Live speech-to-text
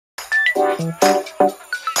Expansion.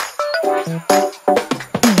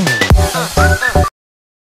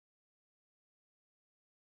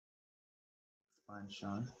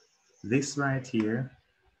 This right here,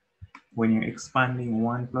 when you're expanding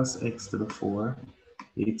 1 plus x to the 4,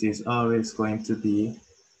 it is always going to be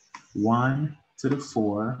 1 to the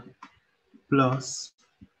 4 plus,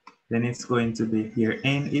 then it's going to be here,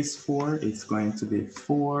 n is 4, it's going to be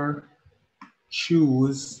 4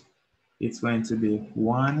 choose, it's going to be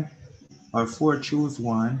 1, or 4 choose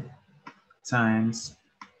 1 times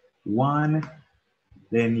 1,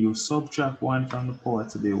 then you subtract 1 from the power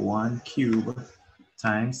to be 1 cube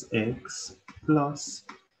times x plus,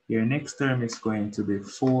 your next term is going to be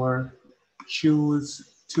 4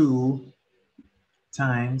 choose 2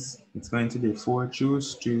 times, it's going to be 4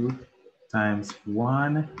 choose 2 times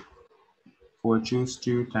 1, 4 choose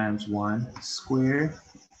 2 times 1 square,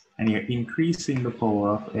 and you're increasing the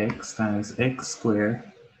power of x times x squared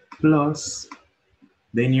plus,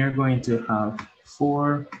 then you're going to have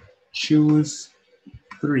 4 choose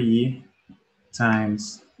 3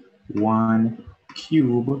 times 1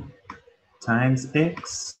 cube times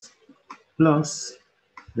x plus,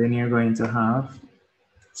 then you're going to have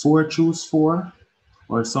 4 choose 4,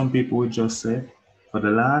 or some people would just say, for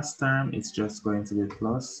the last term, it's just going to be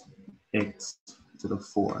plus x to the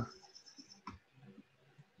 4.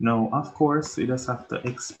 Now, of course, we just have to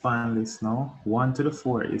expand this now. 1 to the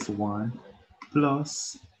 4 is 1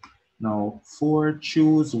 plus, now 4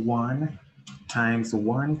 choose 1 times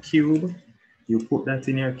 1 cube. You put that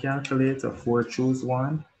in your calculator, 4 choose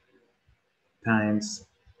 1 times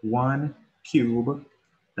 1 cube.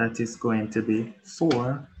 That is going to be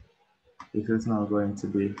 4. This is now going to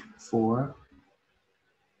be 4.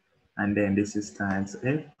 And then this is times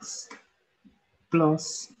x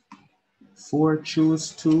plus 4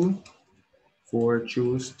 choose 2. 4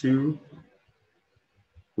 choose 2,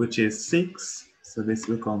 which is 6. So this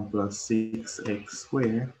becomes plus 6x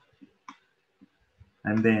squared.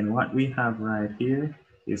 And then what we have right here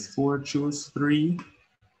is 4 choose 3.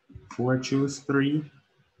 4 choose 3.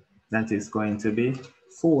 That is going to be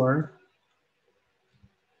 4.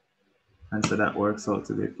 And so that works out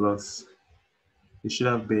to be plus, it should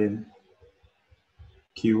have been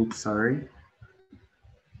cube, sorry.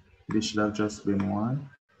 This should have just been 1.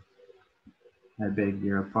 I beg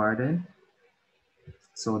your pardon.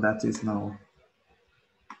 So that is now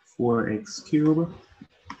 4x cubed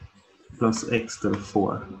plus x to the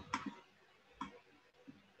 4.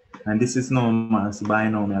 And this is known as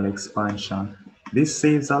binomial expansion. This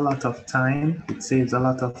saves a lot of time. It saves a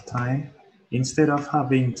lot of time. Instead of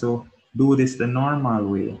having to do this the normal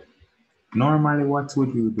way, normally what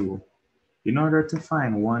would you do? In order to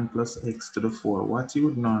find 1 plus x to the 4, what you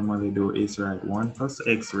would normally do is write 1 plus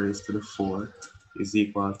x raised to the 4 is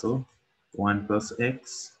equal to 1 plus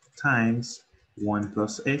x times 1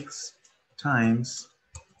 plus x times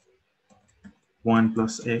 1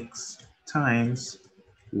 plus x times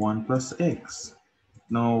 1 plus x.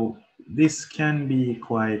 Now, this can be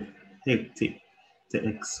quite hectic to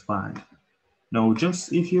expand. Now,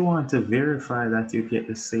 just if you want to verify that you get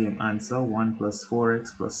the same answer, 1 plus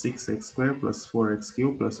 4x plus 6x squared plus 4x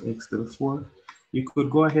cubed plus x to the 4, you could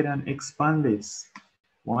go ahead and expand this.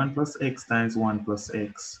 1 plus x times 1 plus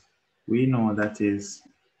x. We know that is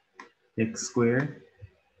x squared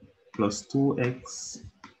plus 2x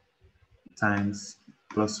times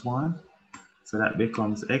plus 1. So that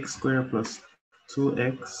becomes x squared plus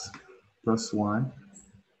 2x plus 1.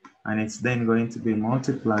 And it's then going to be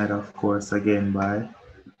multiplied, of course, again by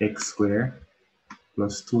x squared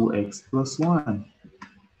plus 2x plus 1.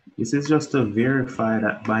 This is just to verify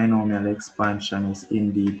that binomial expansion is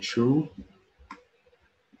indeed true.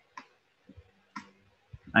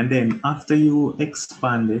 And then after you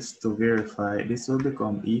expand this to verify, this will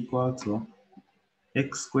become equal to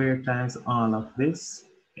x squared times all of this.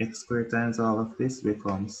 X squared times all of this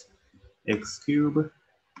becomes x cubed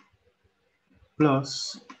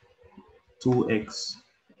plus 2x.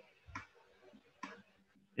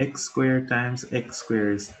 X squared times x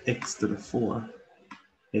squared is x to the 4.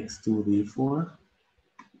 X to the 4.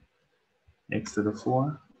 X to the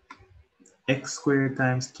 4. X squared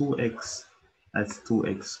times 2x, that's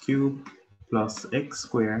 2x cubed plus x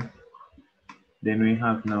squared. Then we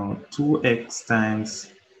have now 2x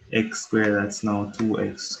times x squared, that's now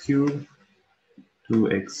 2x cubed.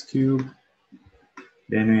 2x cubed.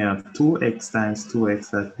 Then we have 2x times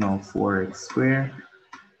 2x, that's now 4x squared.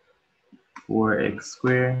 4x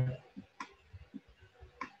squared.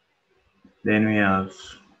 Then we have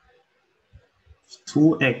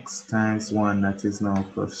 2x times 1, that is now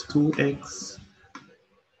plus 2x.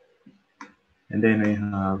 And then we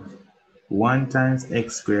have 1 times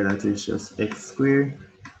x squared, that is just x squared.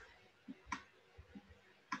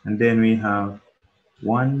 And then we have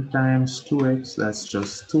 1 times 2x, that's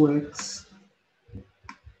just 2x.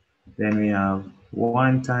 Then we have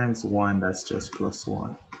 1 times 1, that's just plus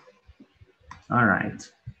 1. All right.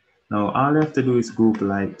 Now, all you have to do is group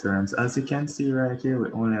like terms. As you can see right here, we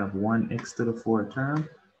only have one x to the 4 term,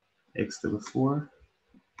 x to the 4.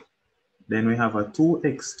 Then we have a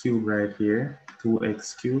 2x cubed right here,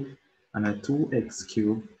 2x cubed, and a 2x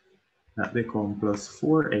cubed. That become plus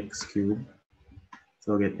 4x cubed.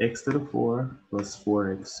 So we get x to the 4 plus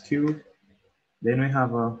 4x cubed. Then we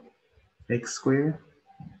have a x squared,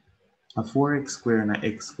 a 4x squared, and an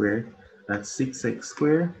x squared. That's 6x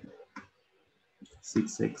squared,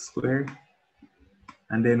 6x squared.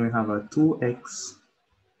 And then we have a 2x,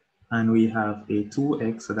 and we have a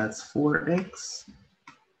 2x, so that's 4x.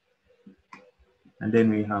 And then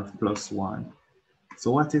we have plus 1. So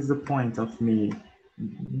what is the point of me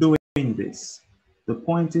doing this? The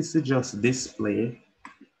point is to just display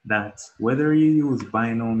that whether you use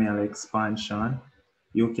binomial expansion,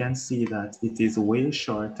 you can see that it is way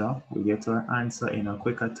shorter. We get our answer in a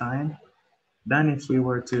quicker time than if we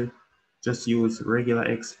were to just use regular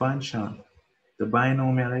expansion. The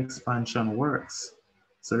binomial expansion works.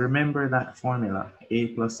 So remember that formula, a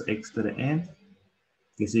plus x to the n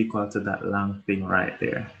is equal to that long thing right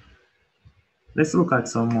there. Let's look at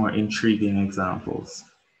some more intriguing examples.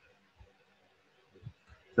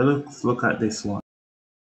 So let's look at this one.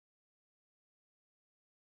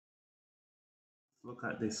 Look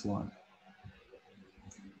at this one.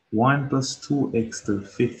 1 plus 2x to the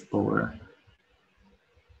 5th power.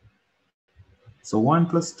 So 1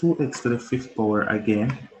 plus 2x to the 5th power,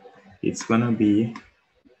 again, it's going to be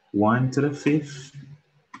 1 to the 5th,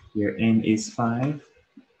 your n is 5,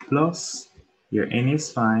 plus your n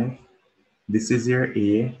is 5, this is your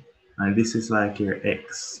a, and this is like your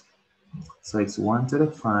x. So it's 1 to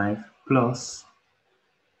the 5 plus,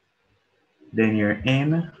 then your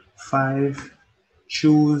n, 5,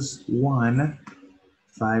 choose 1,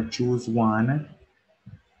 5 choose 1,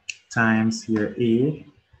 times your a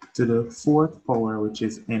to the 4th power, which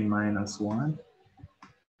is n minus 1,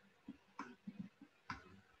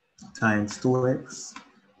 times 2x,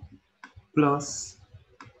 plus,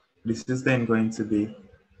 this is then going to be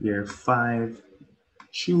your 5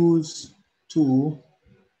 choose 2,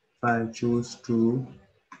 5 choose 2,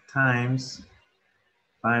 times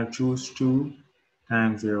 5 choose 2,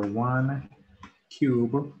 times your 1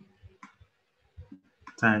 cube,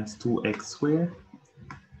 times 2x squared,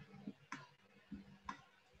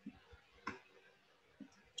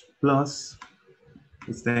 plus,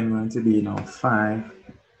 it's then going to be now 5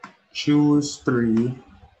 choose 3,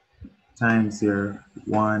 times your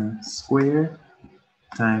 1 square,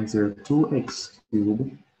 times your 2x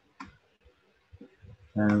cube,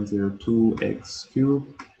 times your 2x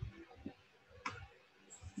cube,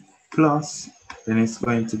 plus, then it's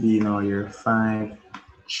going to be now your 5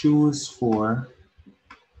 choose 4,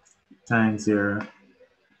 times your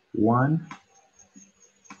 1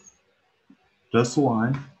 plus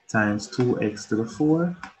 1, times 2x to the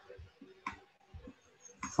 4.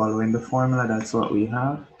 Following the formula, that's what we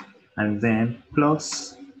have. And then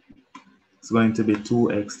plus, it's going to be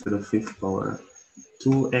 2x to the 5th power.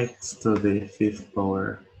 2x to the 5th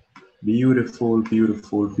power. Beautiful,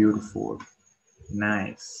 beautiful, beautiful.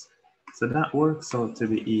 Nice. So that works out to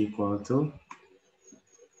be equal to,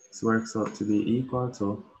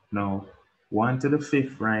 now 1 to the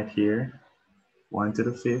 5th right here. 1 to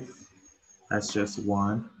the 5th, that's just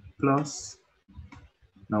 1 plus.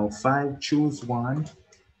 Now 5 choose 1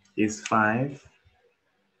 is 5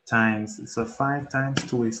 times, so 5 times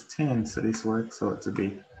 2 is 10. So this works out to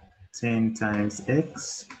be 10 times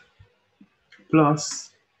x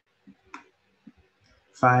plus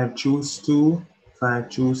 5 choose 2. 5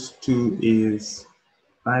 choose 2 is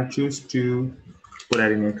 5 choose 2. Put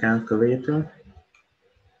that in your calculator.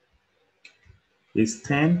 Is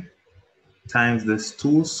 10 times this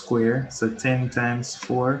 2 square. So 10 times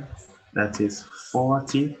 4, that is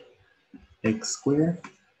 40 x squared.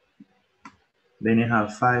 Then you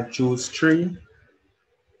have 5 choose 3,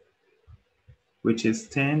 which is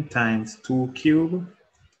 10 times 2 cube.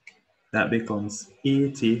 That becomes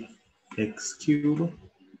 80 x cube.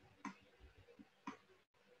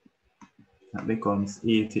 That becomes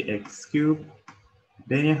 80 x cube.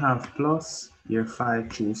 Then you have plus your 5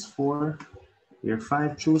 choose 4. Your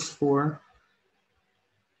 5 choose 4.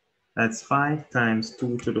 That's 5 times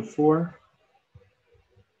 2 to the 4.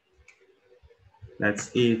 That's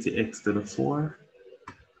 80x to the 4.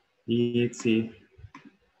 80x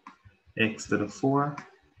to the 4.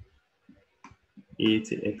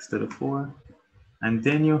 80x to the 4. And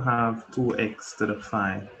then you have 2x to the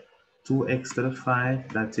 5. 2x to the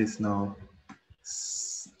 5, that is now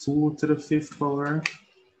 2 to the 5th power.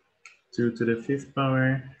 2 to the 5th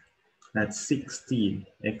power, that's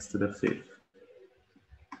 16x to the 5th.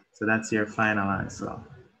 So that's your final answer.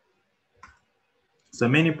 So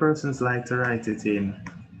many persons like to write it in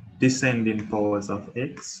descending powers of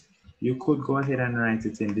x. You could go ahead and write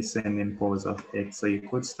it in descending powers of x. So you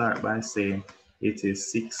could start by saying it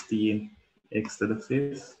is 16x to the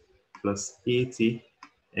 5th plus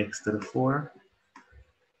 80x to the 4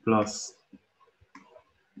 plus,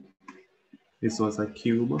 this was a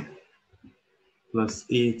cube, plus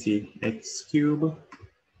 80x cubed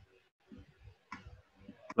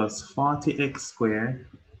plus 40x squared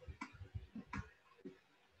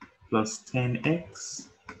plus 10x,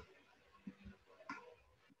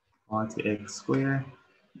 40x squared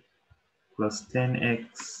plus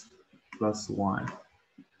 10x plus 1.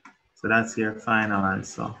 So that's your final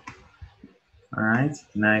answer. All right,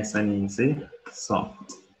 nice and easy,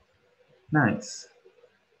 soft. Nice.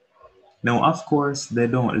 Now, of course, they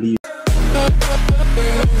don't leave